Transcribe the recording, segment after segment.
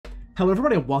Hello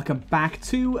everybody and welcome back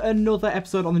to another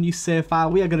episode on the new save file.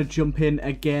 We are going to jump in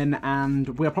again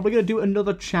and we're probably going to do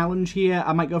another challenge here.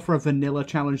 I might go for a vanilla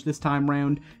challenge this time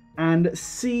round and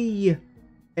see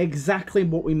exactly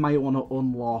what we might want to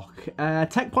unlock.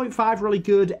 Tech Point 5 really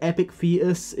good. Epic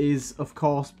Fetus is of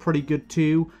course pretty good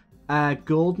too.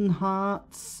 Golden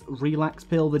Hearts, Relax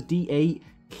Pill, the D8,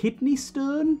 Kidney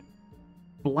Stone,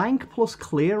 Blank plus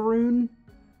Clear Rune,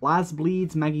 Laz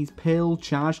Bleeds, Maggie's Pill,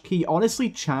 Charge Key.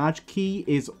 Honestly, Charge Key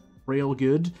is real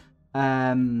good.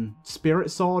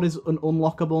 Spirit Sword is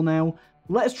unlockable now.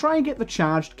 Let's try and get the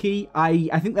Charged Key.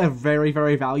 I think they're very,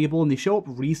 very valuable, and they show up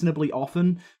reasonably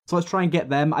often. So let's try and get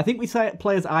them. I think we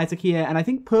play as Isaac here, and I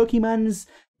think Pokemon's...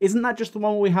 Isn't that just the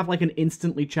one where we have, like, an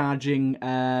instantly charging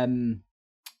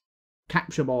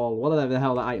Capture Ball? Whatever the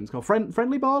hell that item's called.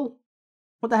 Friendly Ball?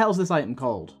 What the hell is this item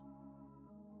called?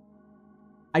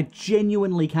 I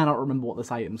genuinely cannot remember what this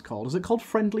item's called. Is it called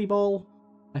Friendly Ball?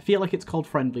 I feel like it's called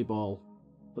Friendly Ball.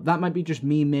 But that might be just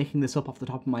me making this up off the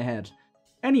top of my head.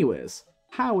 Anyways,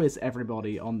 how is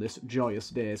everybody on this joyous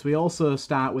day? So we also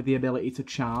start with the ability to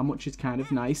charm, which is kind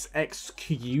of nice.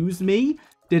 Excuse me?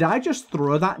 Did I just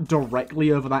throw that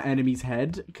directly over that enemy's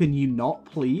head? Can you not,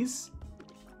 please?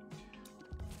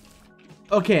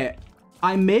 Okay,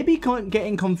 I may be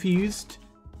getting confused.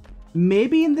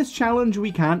 Maybe in this challenge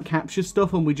we can't capture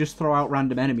stuff and we just throw out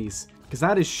random enemies. Because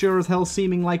that is sure as hell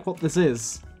seeming like what this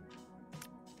is.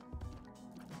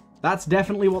 That's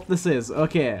definitely what this is.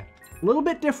 Okay. A little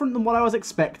bit different than what I was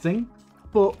expecting.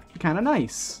 But kind of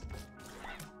nice.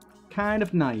 Kind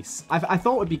of nice. I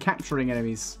thought we'd be capturing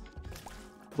enemies.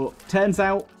 But turns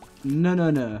out,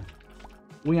 no.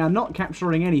 We are not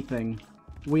capturing anything.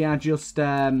 We are just...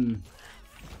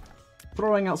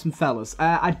 throwing out some fellas.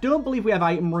 I don't believe we have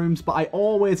item rooms, but I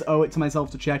always owe it to myself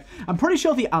to check. I'm pretty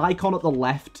sure the icon at the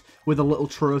left with a little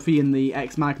trophy in the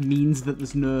X mark means that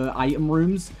there's no item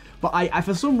rooms. But I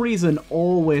for some reason,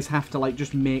 always have to, like,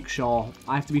 just make sure.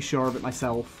 I have to be sure of it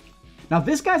myself. Now,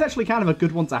 this guy's actually kind of a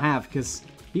good one to have, because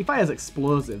he fires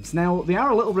explosives. Now, they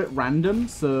are a little bit random,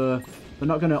 so they're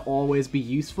not going to always be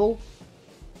useful.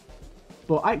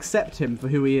 But I accept him for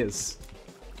who he is.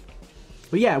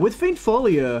 But yeah, with Faint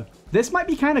Folio... This might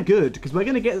be kind of good, because we're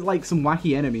going to get, like, some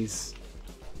wacky enemies.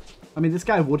 I mean, this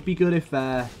guy would be good if,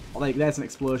 like, there's an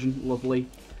explosion. Lovely.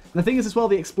 And the thing is, as well,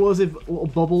 the explosive little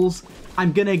bubbles,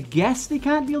 I'm going to guess they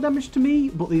can't deal damage to me,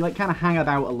 but they, like, kind of hang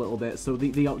about a little bit, so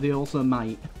they also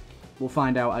might. We'll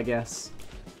find out, I guess.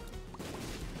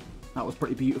 That was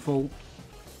pretty beautiful.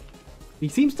 He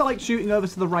seems to, like, shooting over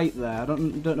to the right there. I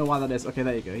don't know why that is. Okay,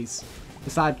 there you go. He's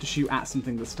decided to shoot at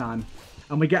something this time.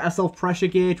 And we get ourselves pressure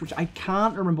gauge, which I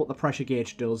can't remember what the pressure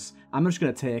gauge does. I'm just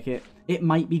going to take it. It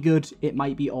might be good. It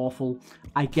might be awful.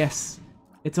 I guess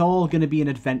it's all going to be an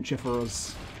adventure for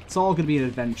us. It's all going to be an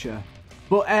adventure.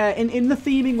 But in the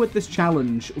theming with this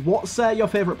challenge, what's your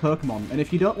favourite Pokemon? And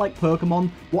if you don't like Pokemon,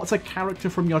 what's a character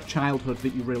from your childhood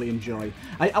that you really enjoy?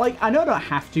 I know I don't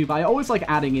have to, but I always like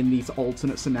adding in these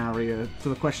alternate scenarios to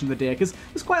the question of the day, because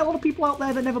there's quite a lot of people out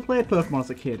there that never played Pokemon as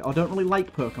a kid, or don't really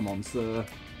like Pokemon, so...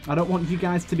 I don't want you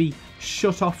guys to be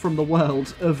shut off from the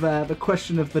world of the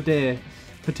question of the day,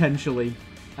 potentially.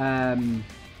 But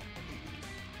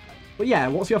yeah,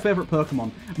 what's your favourite Pokemon?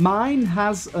 Mine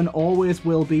has and always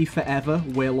will be forever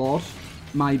Wailord.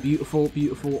 My beautiful,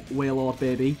 beautiful Wailord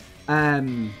baby.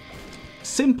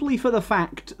 Simply for the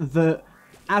fact that,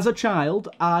 as a child,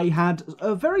 I had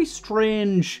a very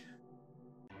strange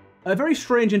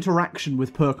interaction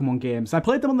with Pokemon games. I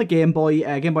played them on the Game Boy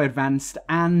Advanced,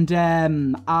 and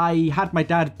I had my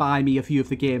dad buy me a few of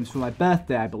the games for my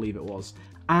birthday, I believe it was.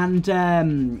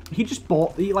 And he just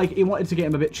bought, he wanted to get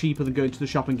them a bit cheaper than going to the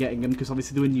shop and getting them, because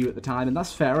obviously they were new at the time, and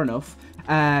that's fair enough.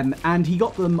 And he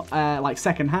got them like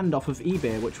second-hand off of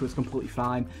eBay, which was completely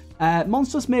fine.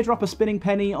 Monsters may drop a spinning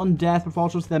penny on death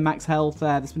proportional to their max health.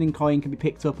 The spinning coin can be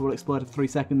picked up or will explode after 3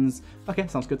 seconds. Okay,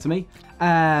 sounds good to me.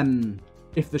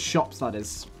 If the shops, that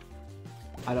is.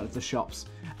 I don't know if the shops.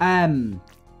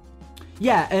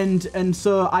 Yeah, and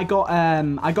so I got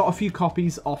a few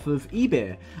copies off of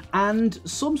eBay, and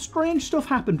some strange stuff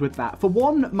happened with that. For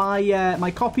one,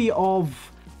 my copy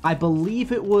of, I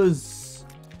believe it was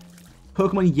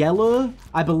Pokemon Yellow,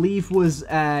 I believe was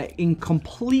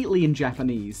completely in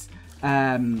Japanese.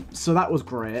 So that was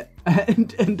great,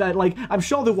 and I'm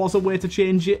sure there was a way to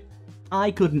change it.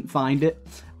 I couldn't find it.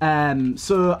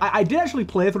 So I did actually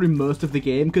play through most of the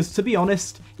game, because to be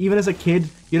honest, even as a kid,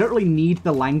 you don't really need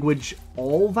the language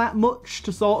all that much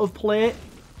to sort of play it,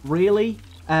 really.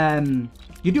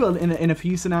 You do in a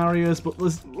few scenarios, but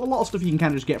there's a lot of stuff you can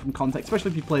kind of just get from context,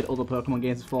 especially if you played other Pokemon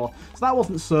games before. So that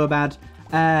wasn't so bad.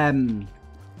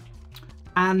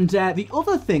 And the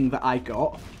other thing that I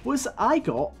got was I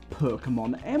got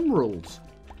Pokemon Emerald.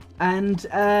 And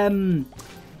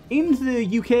in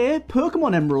the UK,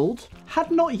 Pokemon Emerald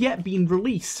had not yet been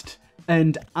released.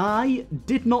 And I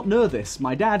did not know this.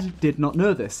 My dad did not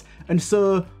know this. And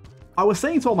so I was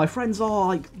saying to all my friends, oh,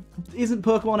 like, isn't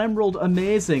Pokemon Emerald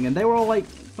amazing? And they were all like,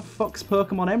 the fuck's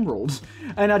Pokemon Emerald?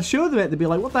 And I'd show them it, they'd be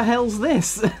like, what the hell's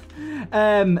this?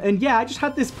 And yeah, I just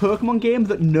had this Pokemon game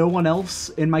that no one else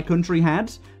in my country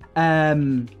had.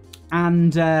 It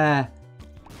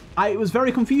was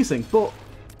very confusing, but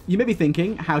you may be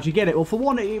thinking, how'd you get it? Well, for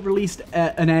one, it released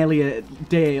an earlier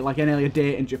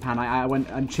date in Japan. I went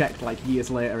and checked like years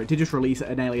later. It did just release at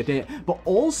an earlier date. But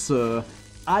also,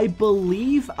 I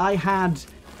believe I had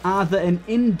either an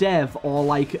in-dev or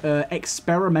like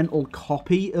experimental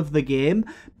copy of the game,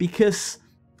 because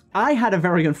I had a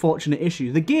very unfortunate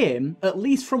issue. The game, at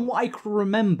least from what I can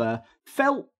remember,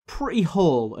 felt pretty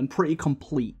whole and pretty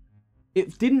complete.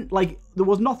 It didn't, like, there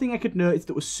was nothing I could notice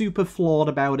that was super flawed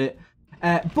about it.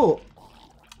 But,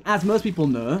 as most people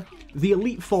know, the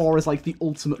Elite Four is like the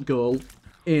ultimate goal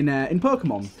in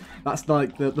Pokemon. That's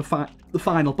like the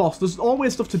final boss. There's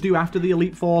always stuff to do after the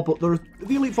Elite Four, but the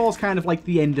Elite Four is kind of like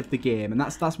the end of the game, and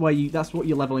that's what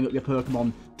you're leveling up your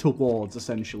Pokemon towards,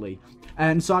 essentially.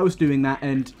 And so I was doing that,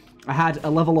 and I had a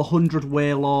level 100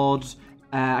 Wailord.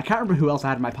 I can't remember who else I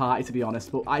had in my party, to be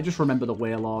honest, but I just remember the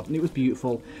Wailord, and it was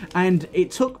beautiful. And it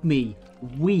took me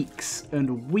weeks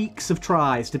and weeks of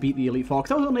tries to beat the Elite Four,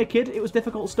 because I was only a kid. It was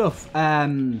difficult stuff.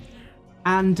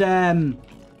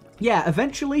 Yeah,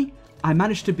 eventually, I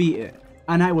managed to beat it.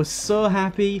 And I was so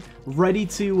happy, ready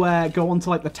to go on to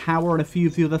like the tower and a few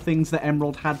of the other things that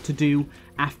Emerald had to do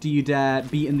after you'd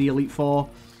beaten the Elite Four.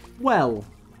 Well,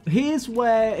 here's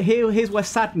where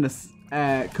sadness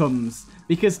comes,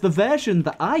 because the version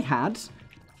that I had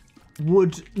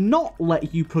would not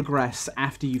let you progress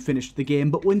after you finished the game,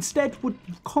 but instead would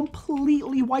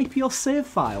completely wipe your save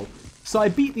file. So I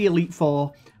beat the Elite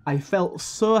Four. I felt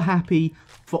so happy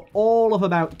for all of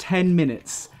about 10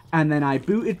 minutes, and then I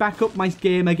booted back up my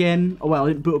game again. Well, I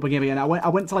didn't boot up my game again. I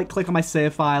went to like click on my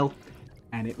save file,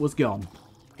 and it was gone.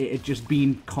 It had just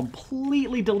been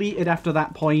completely deleted after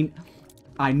that point.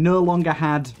 I no longer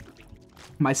had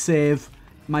my save.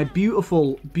 My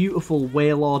beautiful, beautiful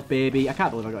Wailord baby. I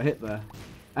can't believe I got hit there.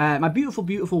 My beautiful,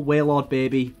 beautiful Wailord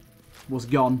baby was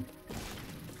gone.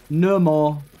 No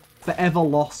more. Forever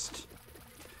lost.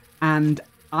 And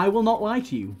I will not lie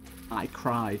to you. I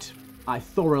cried. I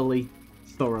thoroughly,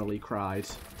 thoroughly cried.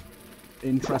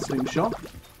 Interesting shot.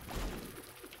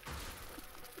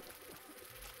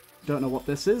 Don't know what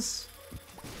this is.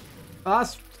 Oh,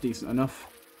 that's decent enough.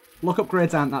 Luck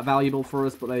upgrades aren't that valuable for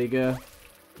us, but there you go.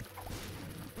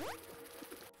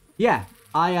 Yeah,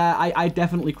 I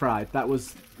definitely cried. That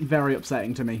was very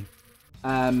upsetting to me.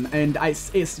 And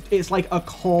it's like a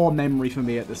core memory for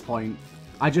me at this point.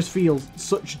 I just feel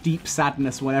such deep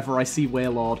sadness whenever I see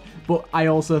Wailord, but I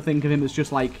also think of him as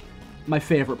just like my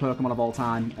favourite Pokemon of all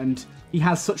time, and he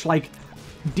has such like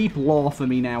deep lore for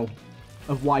me now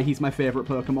of why he's my favourite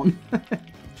Pokemon.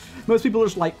 Most people are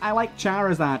just like, I like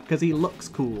Charizard because he looks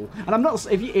cool. And I'm not,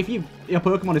 if your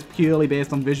Pokemon is purely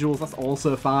based on visuals, that's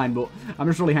also fine, but I'm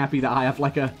just really happy that I have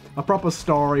like a proper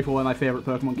story for where my favourite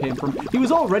Pokemon came from. He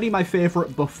was already my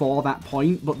favourite before that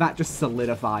point, but that just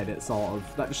solidified it, sort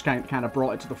of. That just kind of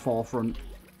brought it to the forefront.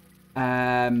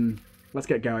 Let's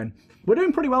get going. We're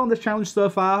doing pretty well on this challenge so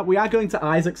far. We are going to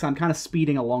Isaac, so I'm kind of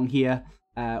speeding along here.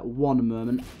 One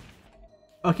moment.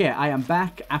 Okay, I am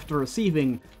back after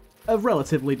receiving a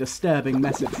relatively disturbing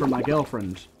message from my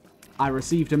girlfriend. I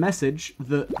received a message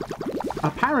that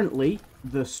apparently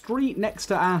the street next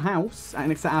to our house,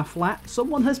 next to our flat,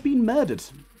 someone has been murdered.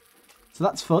 So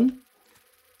that's fun.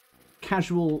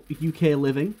 Casual UK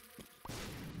living.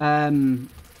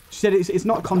 She said it's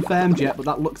not confirmed yet, but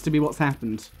that looks to be what's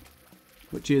happened.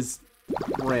 Which is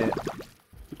great.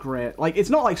 Great. Like,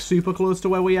 it's not like super close to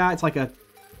where we are. It's like a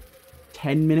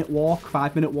 10-minute walk,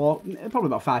 5-minute walk, probably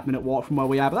about 5-minute walk from where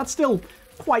we are, but that's still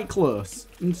quite close.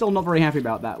 I'm still not very happy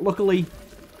about that. Luckily,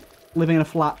 living in a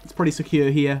flat, it's pretty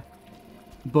secure here,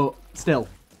 but still,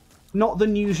 not the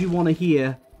news you want to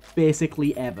hear,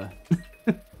 basically ever.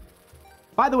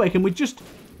 By the way, can we just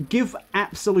give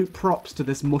absolute props to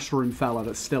this mushroom fella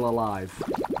that's still alive?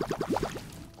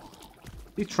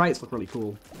 These traits look really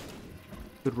cool.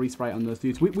 Good resprite on those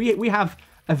dudes. We have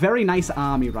a very nice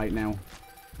army right now.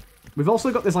 We've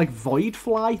also got this, like, void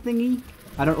fly thingy.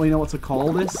 I don't really know what to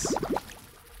call this.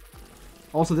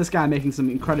 Also, this guy making some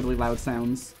incredibly loud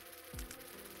sounds.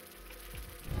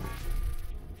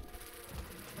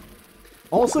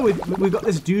 Also, we've got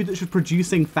this dude that's just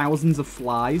producing thousands of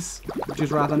flies, which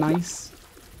is rather nice.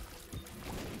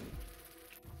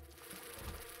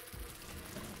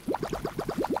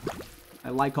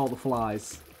 like all the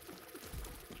flies.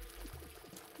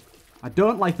 I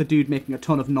don't like the dude making a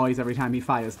ton of noise every time he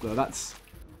fires, though. That's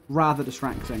rather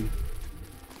distracting.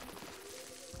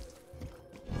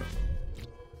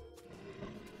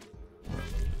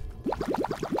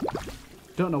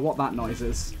 Don't know what that noise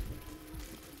is.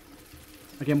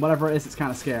 Again, whatever it is, it's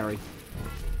kind of scary.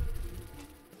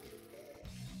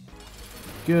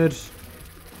 Good.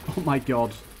 Oh my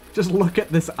god. Just look at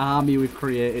this army we've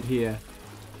created here.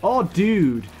 Oh,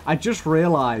 dude. I just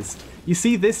realized. You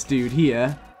see this dude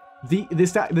here?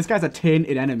 This guy's a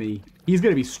tainted enemy. He's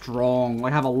going to be strong.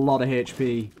 Like, have a lot of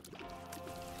HP.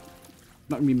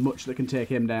 Not going to be much that can take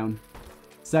him down.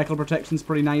 Circle protection's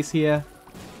pretty nice here.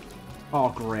 Oh,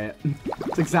 great.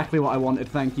 That's exactly what I wanted.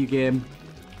 Thank you, game.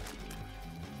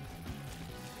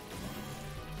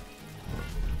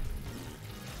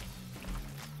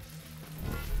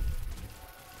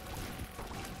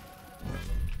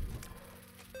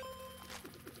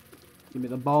 Give me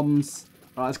the bombs.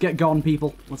 Alright, let's get gone,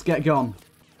 people. Let's get gone.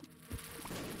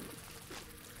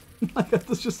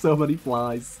 There's just so many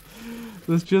flies.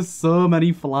 There's just so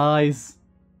many flies.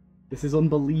 This is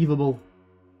unbelievable.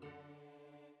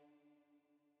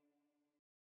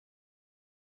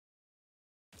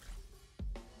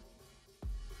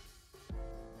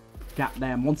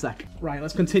 Goddamn, 1 sec. Right,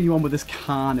 let's continue on with this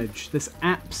carnage. This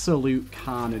absolute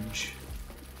carnage.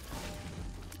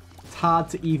 It's hard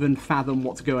to even fathom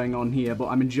what's going on here, but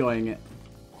I'm enjoying it.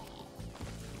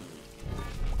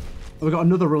 Oh, we've got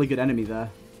another really good enemy there.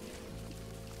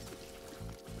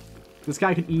 This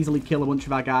guy can easily kill a bunch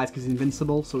of our guys because he's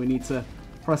invincible, so we need to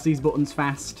press these buttons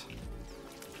fast.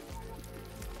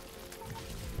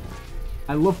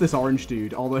 I love this orange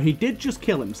dude, although he did just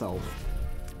kill himself.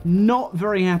 Not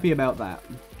very happy about that.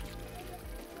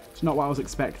 It's not what I was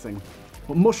expecting.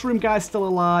 But Mushroom Guy's still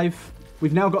alive.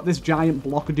 We've now got this giant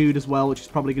blocker dude as well, which is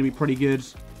probably going to be pretty good.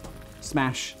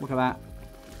 Smash. Look at that.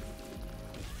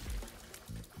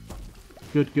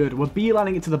 Good, good. We're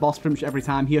beelining it to the boss pretty much every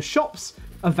time here. Shops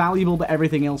are valuable, but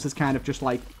everything else is kind of just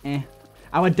like, eh.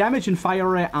 Our damage and fire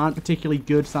rate aren't particularly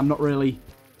good, so I'm not really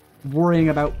worrying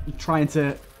about trying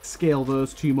to scale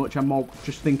those too much. I'm more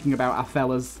just thinking about our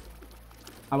fellas,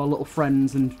 our little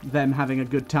friends, and them having a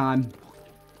good time.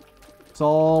 It's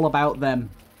all about them.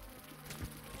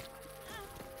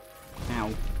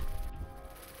 Ow.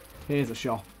 Here's a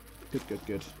shop. Good, good,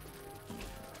 good.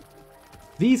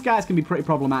 These guys can be pretty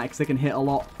problematic because they can hit a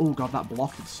lot. Oh god, that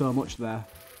blocked so much there.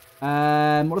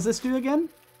 What does this do again?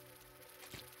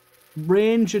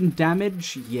 Range and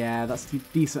damage. Yeah, that's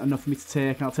decent enough for me to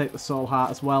take. And I'll take the soul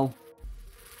heart as well.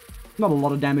 Not a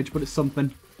lot of damage, but it's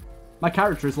something. My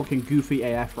character is looking goofy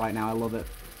AF right now. I love it.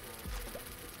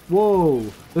 Whoa.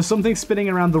 There's something spinning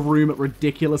around the room at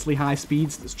ridiculously high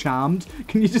speeds that's charmed.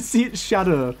 Can you just see its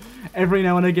shadow every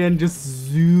now and again just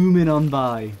zooming on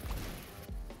by?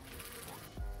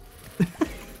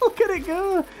 Look at it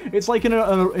go. It's like in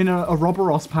a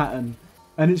Ouroboros pattern.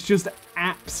 And it's just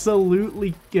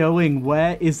absolutely going.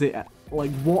 Where is it?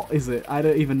 Like, what is it? I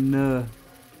don't even know.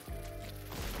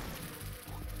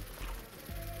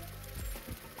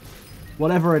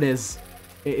 Whatever it is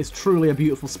truly a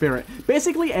beautiful spirit.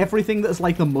 Basically, everything that's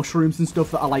like the mushrooms and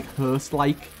stuff that are like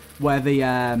Hearst-like, where they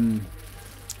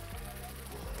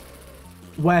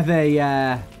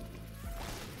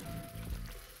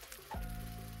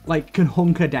like can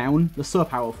hunker down. They're so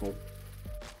powerful.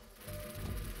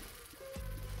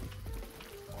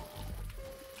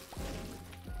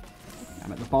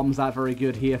 Damn it, the bombs aren't very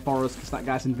good here for us because that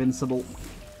guy's invincible.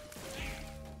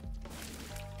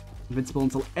 Invincible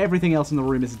until everything else in the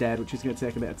room is dead, which is going to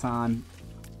take a bit of time.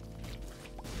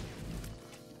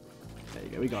 There you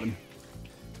go, we got him.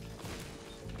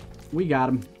 We got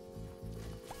him.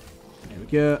 There we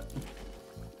go.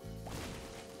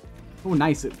 Oh,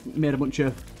 nice. It made a bunch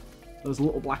of those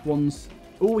little black ones.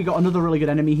 Oh, we got another really good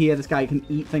enemy here. This guy can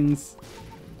eat things.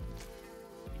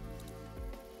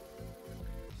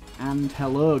 And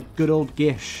hello, good old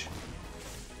Gish.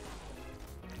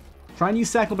 Try and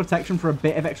use Circle Protection for a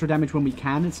bit of extra damage when we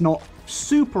can. It's not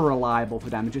super reliable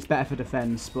for damage. It's better for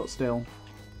defense, but still.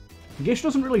 Gish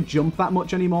doesn't really jump that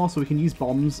much anymore, so we can use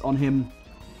bombs on him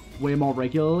way more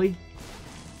regularly.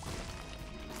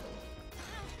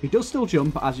 He does still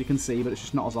jump, as you can see, but it's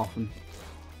just not as often.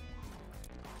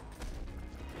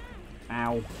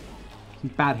 Ow. Some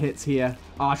bad hits here.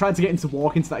 Oh, I tried to get him to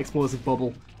walk into that explosive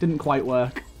bubble. Didn't quite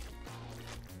work.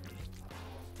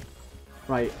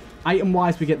 Right.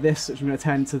 Item-wise, we get this, which I'm going to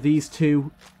turn to these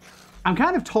two. I'm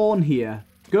kind of torn here.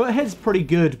 Goat Head's pretty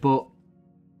good, but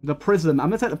the Prism... I'm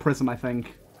going to take the Prism, I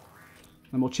think.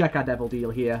 And we'll check our Devil Deal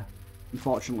here.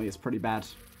 Unfortunately, it's pretty bad.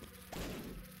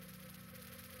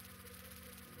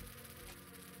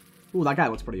 Ooh, that guy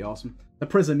looks pretty awesome. The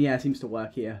prism, yeah, seems to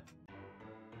work here.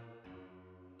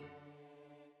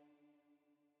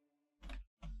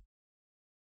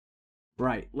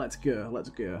 Right, let's go, let's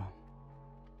go.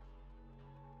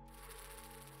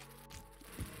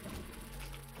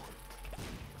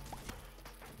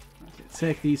 Okay,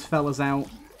 take these fellas out.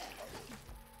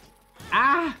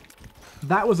 Ah!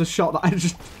 That was a shot that I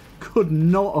just could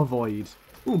not avoid.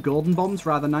 Ooh, golden bombs,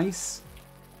 rather nice.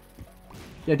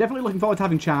 Yeah, definitely looking forward to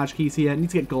having charge keys here.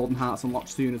 Need to get golden hearts unlocked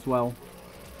soon as well.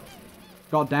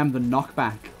 God damn, the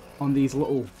knockback on these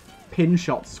little pin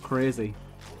shots is crazy.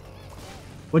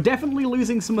 We're definitely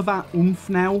losing some of our oomph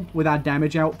now with our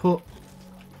damage output.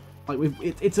 Like,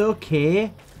 it's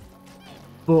okay,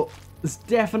 but there's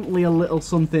definitely a little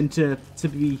something to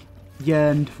be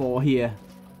yearned for here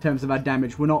in terms of our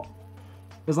damage. We're not...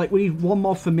 There's like, we need one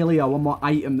more familiar, one more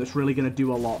item that's really going to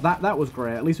do a lot. That was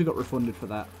great. At least we got refunded for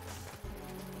that.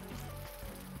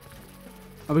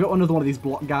 Oh, we got another one of these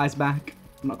block guys back.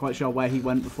 I'm not quite sure where he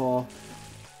went before.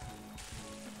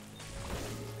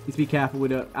 Need to be careful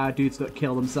with our dudes that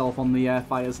kill themselves on the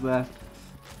fires there.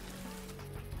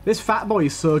 This fat boy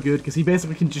is so good because he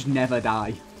basically can just never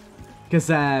die. Because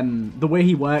the way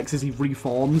he works is he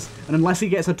reforms, and unless he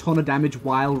gets a ton of damage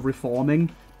while reforming,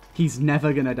 he's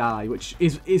never going to die, which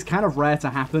is kind of rare to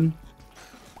happen.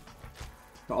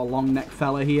 Got a long neck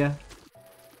fella here.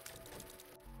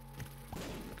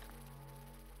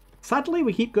 Sadly,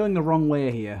 we keep going the wrong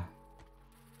way here.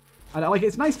 Like,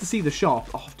 it's nice to see the shop.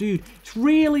 Oh, dude, it's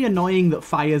really annoying that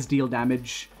fires deal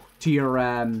damage to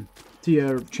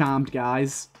your charmed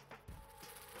guys.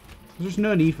 There's just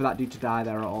no need for that dude to die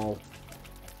there at all.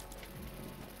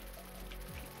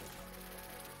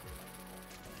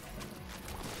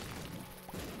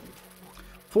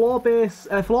 Floor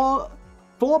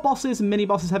bosses and mini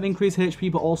bosses have increased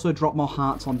HP, but also drop more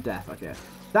hearts on death. Okay,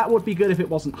 that would be good if it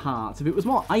wasn't hearts. If it was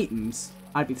more items,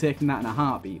 I'd be taking that in a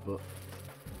heartbeat, but...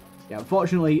 Yeah,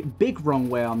 unfortunately, big wrong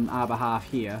way on our behalf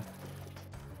here.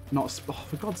 Not... Oh,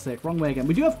 for God's sake, wrong way again.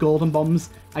 We do have golden bombs.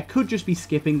 I could just be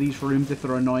skipping these rooms if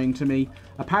they're annoying to me.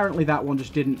 Apparently that one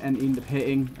just didn't end up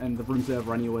hitting, and the room's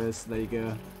over anyways. So there you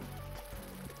go.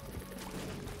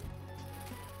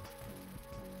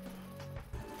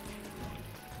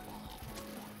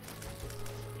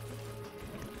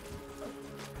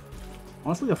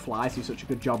 Honestly, the flies do such a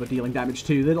good job of dealing damage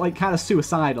too. They're like kind of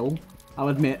suicidal, I'll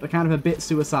admit. They're kind of a bit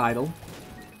suicidal.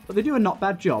 But they do a not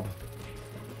bad job.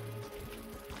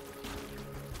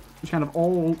 It's kind of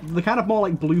all... They're kind of more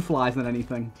like blue flies than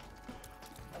anything.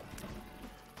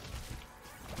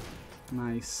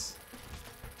 Nice.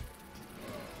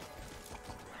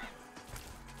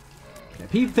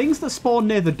 Okay, things that spawn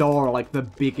near the door are like the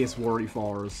biggest worry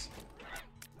for us.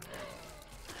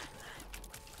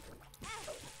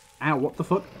 Ow, what the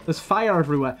fuck? There's fire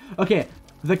everywhere. Okay,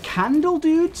 the candle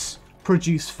dudes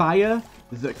produce fire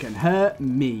that can hurt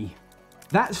me.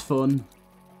 That's fun.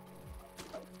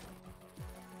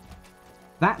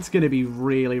 That's going to be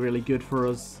really, really good for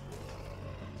us.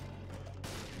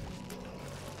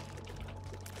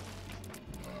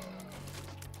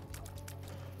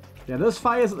 Yeah, those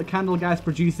fires that the candle guy's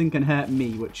producing can hurt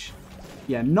me, which,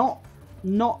 yeah, not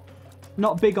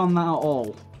big on that at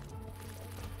all.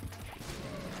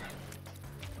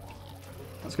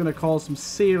 That's going to cause some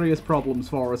serious problems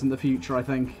for us in the future, I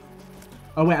think.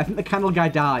 Oh, wait, I think the candle guy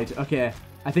died. Okay,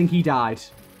 I think he died.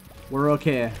 We're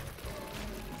okay.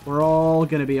 We're all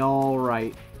going to be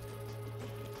alright.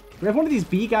 We have one of these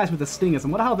bee guys with the stingers. I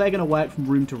wonder how they're going to work from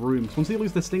room to room. So once they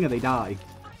lose the stinger, they die.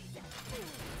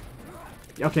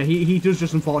 Okay, he does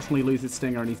just unfortunately lose his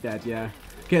stinger and he's dead, yeah.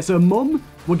 Okay, so Mum,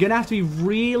 we're going to have to be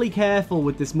really careful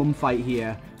with this Mum fight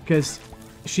here. Because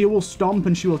she will stomp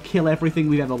and she will kill everything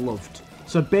we've ever loved.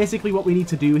 So basically what we need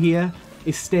to do here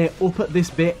is stay up at this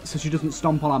bit so she doesn't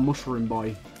stomp on our mushroom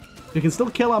boy. We can still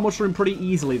kill our mushroom pretty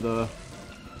easily though,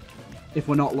 if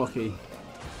we're not lucky.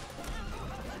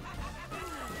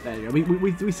 There you go.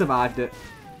 We survived it.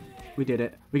 We did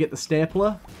it. We get the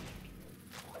stapler.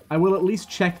 I will at least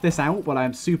check this out, but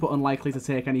I'm super unlikely to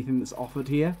take anything that's offered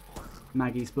here.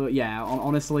 Maggie's, but yeah,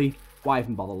 honestly, why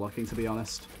even bother looking, to be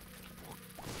honest?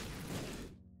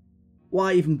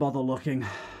 Why even bother looking?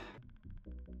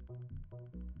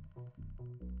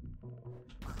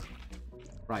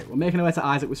 Right, we're making our way to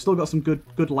Isaac. We've still got some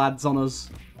good lads on us.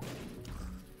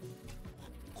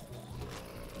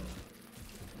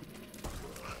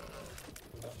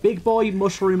 Big Boy,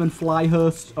 Mushroom, and Fly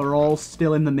Host are all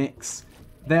still in the mix.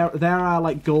 They're our,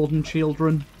 like, golden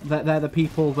children. They're the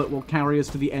people that will carry us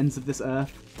to the ends of this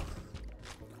earth.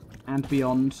 And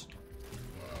beyond.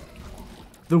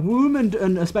 The womb and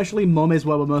especially Mum is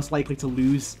where we're most likely to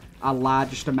lose our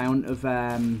largest amount of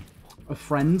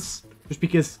friends. Just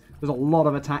because there's a lot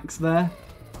of attacks there.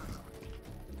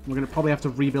 We're going to probably have to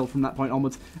rebuild from that point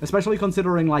onwards. Especially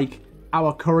considering, like,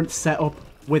 our current setup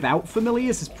without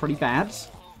familiars is pretty bad.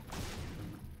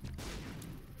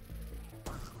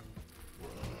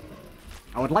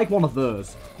 I would like one of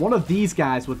those. One of these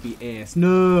guys would be ace.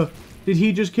 No! Did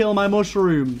he just kill my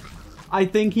mushroom? I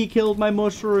think he killed my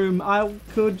mushroom. How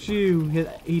could you?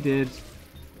 He did.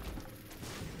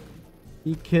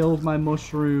 He killed my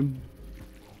mushroom.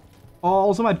 Oh,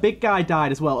 also my big guy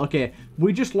died as well. Okay,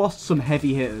 we just lost some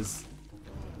heavy hitters.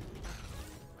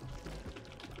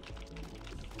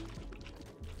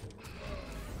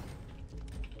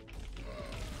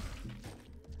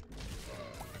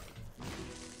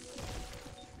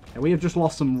 We have just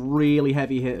lost some really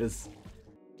heavy hitters.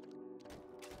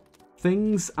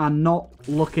 Things are not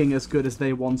looking as good as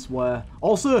they once were.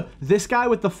 Also, this guy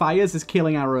with the fires is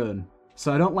killing our own.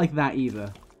 So I don't like that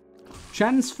either.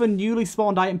 Chance for newly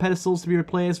spawned item pedestals to be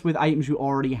replaced with items you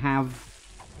already have.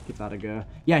 Give that a go.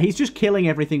 Yeah, he's just killing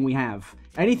everything we have.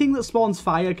 Anything that spawns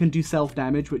fire can do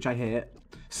self-damage, which I hate.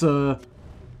 So,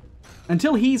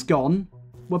 until he's gone,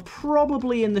 we're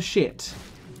probably in the shit.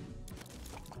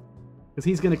 Because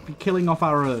he's going to be killing off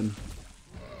our own.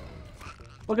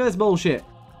 Look at this bullshit.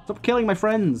 Stop killing my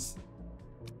friends.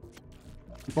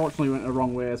 Unfortunately, we went the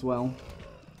wrong way as well.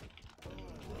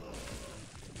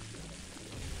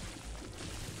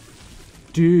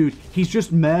 Dude, he's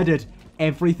just murdered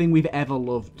everything we've ever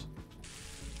loved.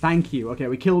 Thank you. Okay,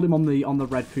 we killed him on the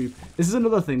red poop. This is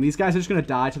another thing. These guys are just going to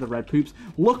die to the red poops.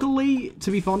 Luckily, to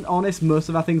be honest, most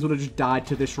of our things would have just died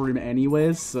to this room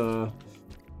anyways, so...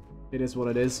 It is what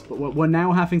it is. But we're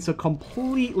now having to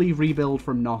completely rebuild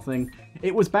from nothing.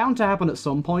 It was bound to happen at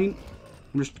some point.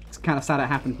 I'm just kind of sad it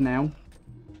happened now.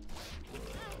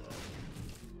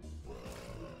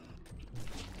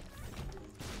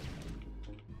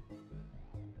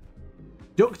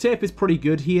 Duct tape is pretty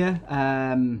good here.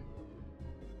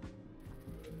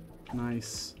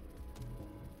 Nice.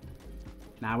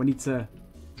 Now we need to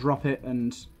drop it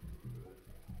and...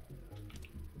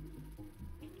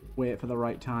 wait for the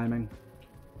right timing.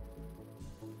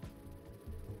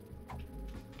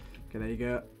 Okay, there you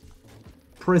go.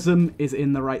 Prism is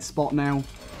in the right spot now.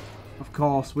 Of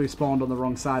course, we've spawned on the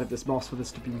wrong side of this boss for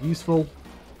this to be useful.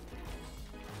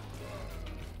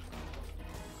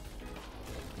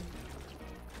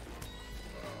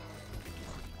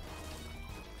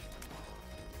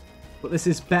 But this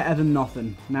is better than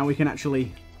nothing. Now we can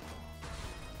actually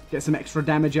get some extra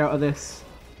damage out of this.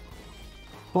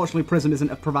 Fortunately, Prism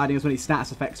isn't providing us many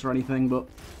status effects or anything, but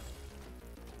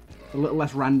a little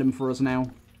less random for us now.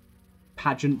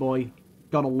 Pageant boy.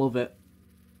 Gotta love it.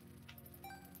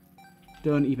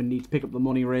 Don't even need to pick up the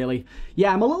money, really.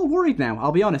 Yeah, I'm a little worried now.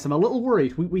 I'll be honest, I'm a little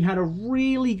worried. We had a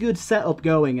really good setup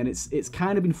going, and it's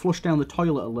kind of been flushed down the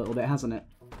toilet a little bit, hasn't it?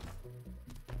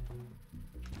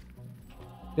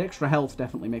 The extra health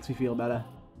definitely makes me feel better.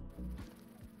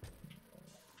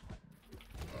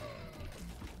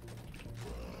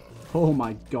 Oh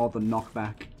my god, the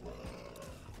knockback.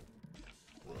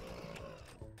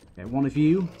 Okay, one of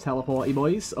you, teleporty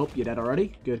boys. Oh, you're dead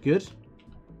already. Good, good.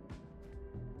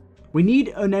 We need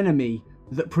an enemy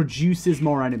that produces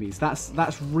more enemies.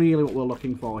 That's really what we're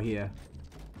looking for here.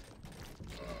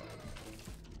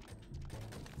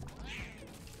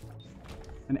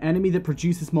 An enemy that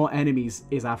produces more enemies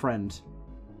is our friend.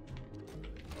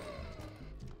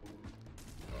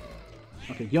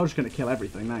 Okay, you're just going to kill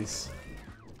everything. Nice.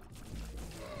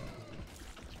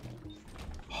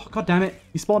 Oh, god damn it.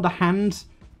 You spawned a hand.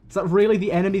 Is that really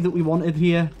the enemy that we wanted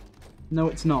here? No,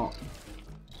 it's not.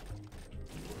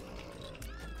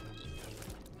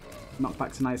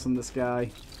 Knockback's nice on this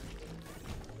guy.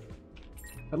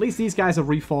 At least these guys are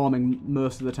reforming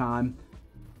most of the time.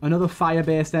 Another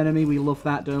fire-based enemy. We love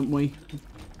that, don't we?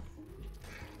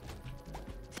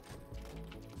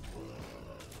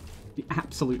 The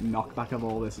absolute knockback of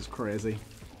all this is crazy.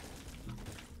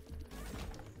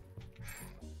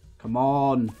 Come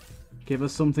on. Give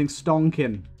us something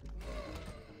stonking.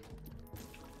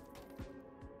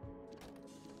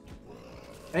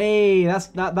 Hey,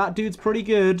 that dude's pretty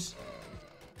good.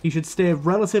 He should stay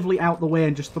relatively out the way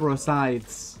and just throw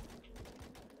sides.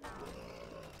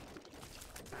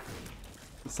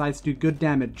 The sides do good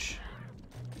damage.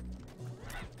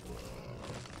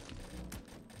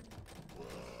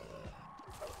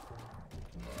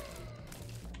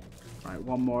 Right,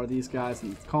 one more of these guys in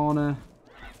the corner.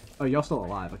 Oh, you're still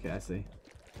alive. Okay, I see.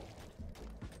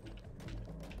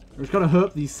 We're just gotta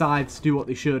hope these sides do what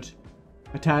they should.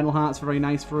 Eternal Heart's very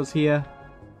nice for us here.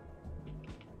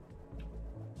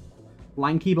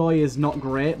 Lanky Boy is not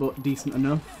great, but decent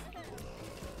enough.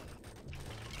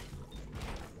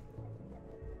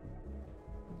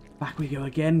 Back we go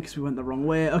again, because we went the wrong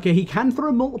way. Okay, he can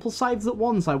throw multiple scythes at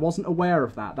once. I wasn't aware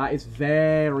of that. That is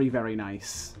very, very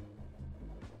nice.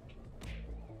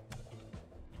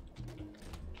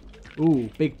 Ooh,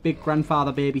 big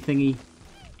grandfather baby thingy.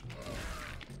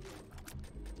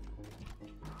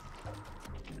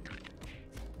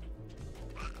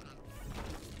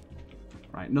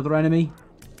 Right, another enemy.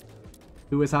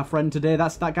 Who is our friend today?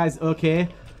 That guy's okay.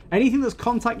 Anything that's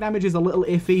contact damage is a little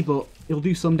iffy, but he'll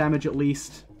do some damage at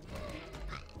least.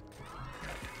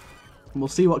 And we'll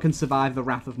see what can survive the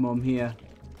Wrath of Mum here.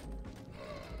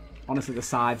 Honestly, the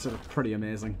sides are pretty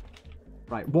amazing.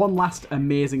 Right, one last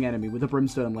amazing enemy with a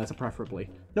Brimstone Laser, preferably.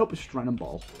 Nope, it's just random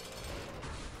ball.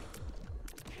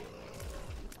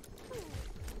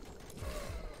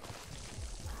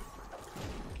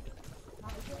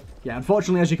 Yeah,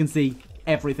 unfortunately, as you can see,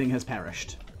 everything has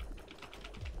perished.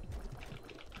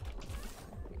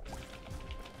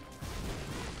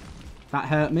 That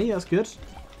hurt me, that's good. Just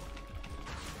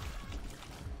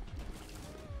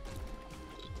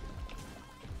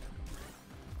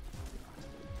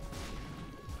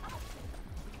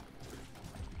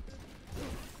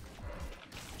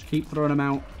keep throwing them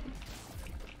out.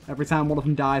 Every time one of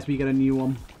them dies, we get a new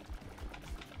one.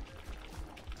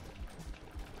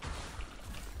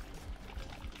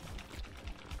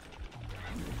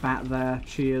 Bat there,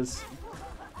 cheers.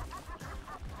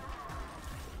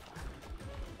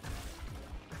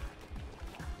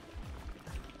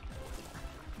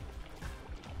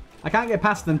 I can't get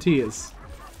past them tears.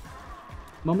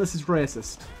 Mum, this is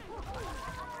racist.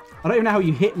 I don't even know how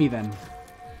you hit me then.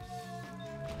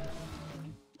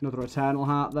 Another Eternal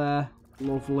Heart there.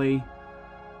 Lovely.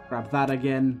 Grab that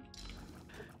again.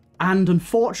 And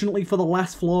unfortunately for the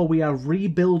last floor, we are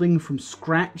rebuilding from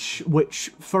scratch, which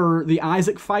for the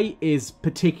Isaac fight is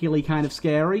particularly kind of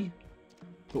scary.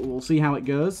 But we'll see how it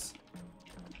goes.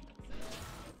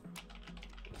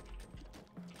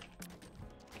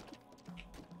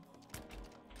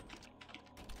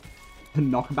 The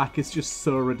knockback is just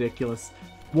so ridiculous.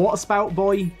 Water Spout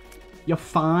Boy, you're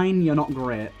fine, you're not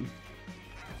great.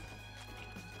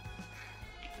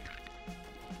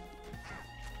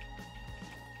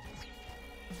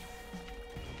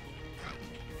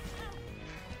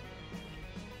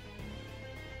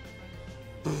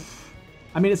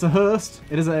 I mean, it's a Hearst.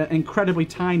 It is an incredibly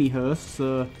tiny Hearst,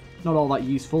 so not all that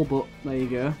useful, but there you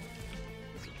go.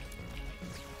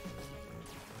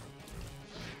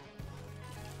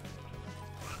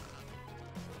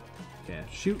 Okay,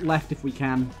 shoot left if we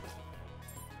can.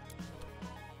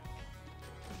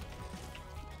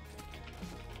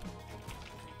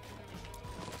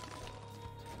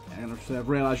 I'm going to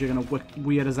realise you're going to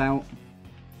weird us out.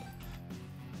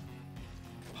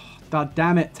 God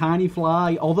damn it, Tiny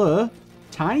Fly. Although,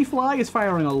 Tiny Fly is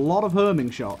firing a lot of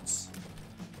homing shots.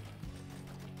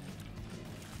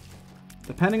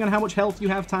 Depending on how much health you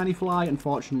have, Tiny Fly,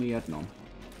 unfortunately you have none.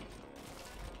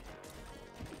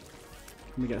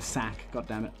 Let me get a sack, god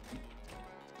damn it.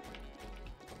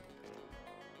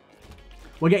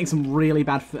 We're getting some really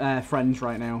bad friends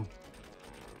right now.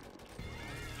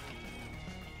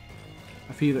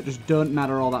 A few that just don't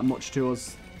matter all that much to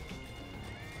us.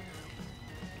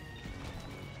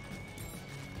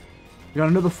 We got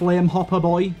another Flame Hopper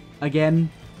Boy. Again,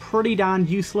 pretty darn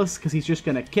useless because he's just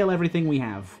going to kill everything we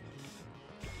have.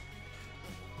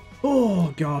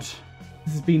 Oh, God.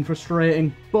 This has been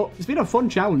frustrating. But it's been a fun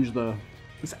challenge, though.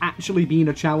 It's actually been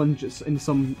a challenge in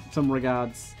some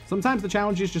regards. Sometimes the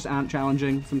challenges just aren't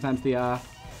challenging. Sometimes they are.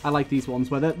 I like these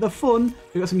ones where they're fun.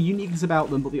 They've got some uniqueness about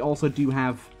them, but they also do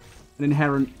have an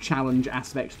inherent challenge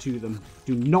aspect to them.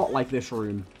 Do not like this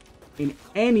room in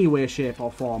any way, shape, or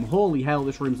form. Holy hell,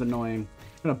 this room's annoying.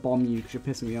 I'm gonna bomb you because you're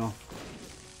pissing me off.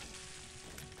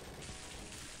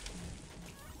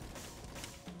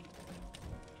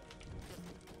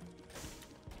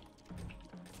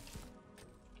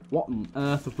 What on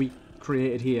earth have we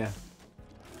created here?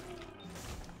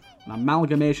 An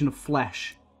amalgamation of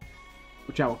flesh,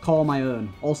 which I will call my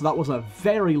own. Also, that was a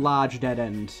very large dead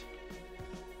end.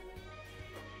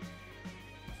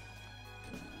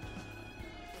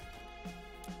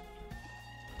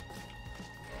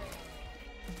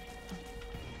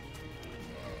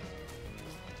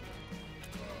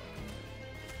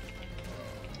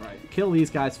 Right, kill these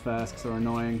guys first because they're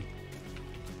annoying.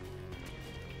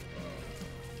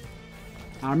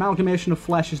 Our amalgamation of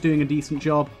flesh is doing a decent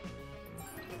job.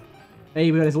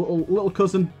 Hey, we got his little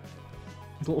cousin.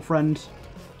 His little friend.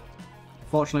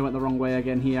 Fortunately went the wrong way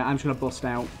again here. I'm just going to bust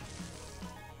out.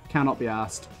 Cannot be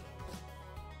arsed.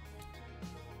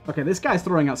 Okay, this guy's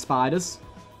throwing out spiders.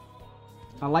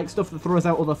 I like stuff that throws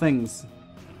out other things.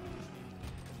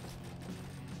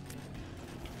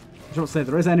 I should say,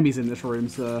 there is enemies in this room,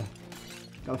 so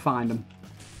gotta find them.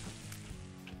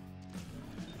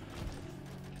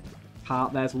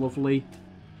 Heart there's lovely.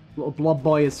 Little blob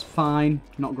boy is fine.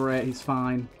 Not great, he's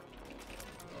fine.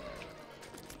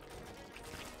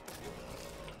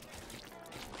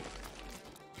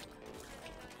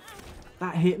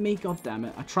 That hit me? God damn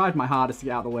it. I tried my hardest to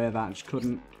get out of the way of that, I just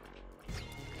couldn't.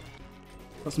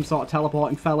 Got some sort of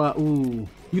teleporting fella. Ooh.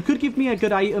 You could give me a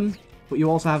good item, but you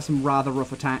also have some rather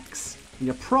rough attacks. And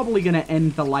you're probably going to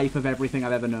end the life of everything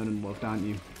I've ever known and loved, aren't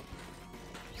you?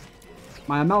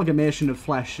 My amalgamation of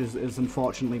flesh is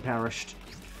unfortunately perished.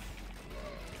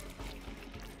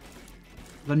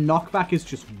 The knockback is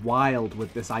just wild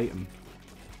with this item.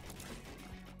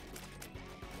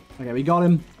 Okay, we got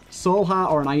him. Soul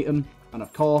heart or an item. And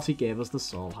of course he gave us the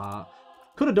soul heart.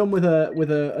 Could have done with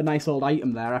a nice old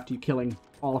item there after you killing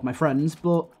all of my friends,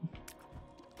 but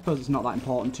I suppose it's not that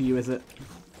important to you, is it?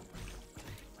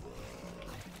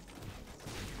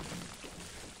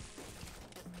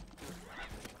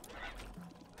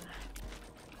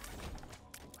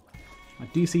 I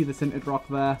do see the tinted rock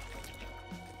there.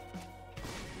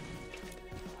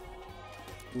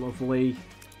 Lovely.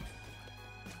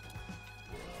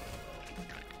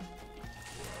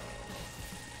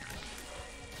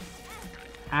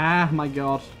 Ah, my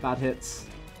god. Bad hits.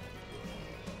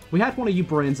 We had one of you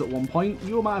brains at one point.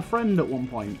 You were my friend at one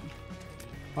point.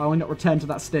 I only got returned to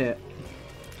that state.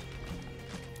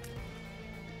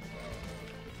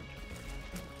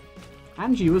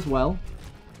 And you as well.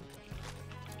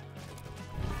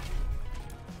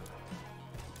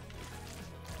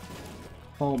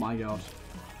 Oh my god.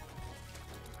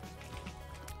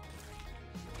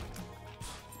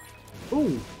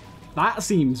 Ooh, that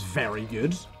seems very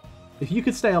good. If you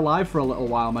could stay alive for a little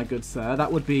while, my good sir,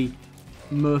 that would be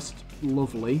most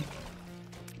lovely.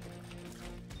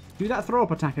 Do that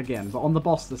throw-up attack again, but on the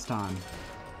boss this time.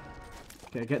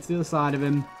 Okay, get to the other side of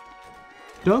him.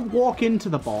 Don't walk into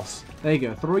the boss. There you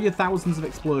go. Throw your thousands of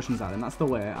explosions at him. That's the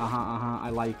way. I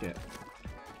like it.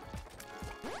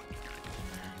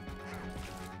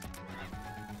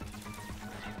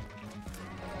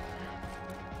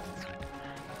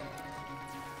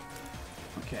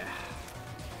 Okay.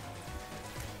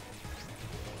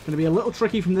 It's going to be a little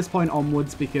tricky from this point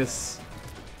onwards because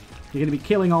you're going to be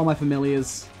killing all my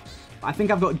familiars. I think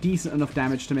I've got decent enough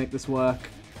damage to make this work.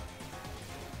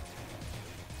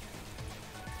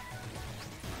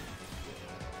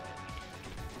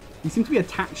 You seem to be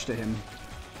attached to him.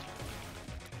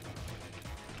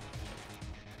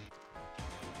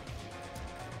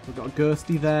 We've got a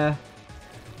Ghosty there.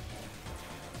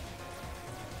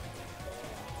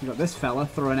 We've got this fella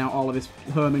throwing out all of his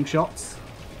homing shots.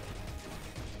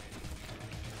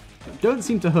 But don't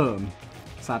seem to home,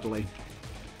 sadly.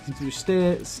 Seem to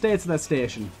just stay to their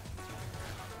station.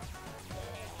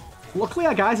 Luckily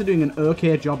our guys are doing an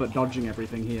okay job at dodging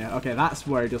everything here. Okay, that's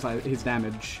where he does his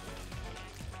damage.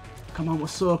 Come on, we're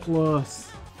so close.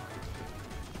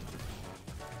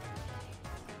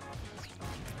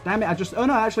 Damn it, oh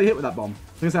no, I actually hit with that bomb.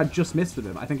 Because I just missed with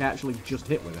him. I think I actually just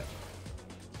hit with it.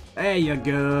 There you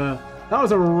go. That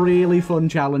was a really fun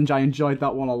challenge. I enjoyed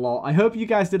that one a lot. I hope you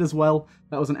guys did as well.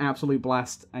 That was an absolute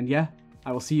blast. And yeah,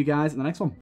 I will see you guys in the next one.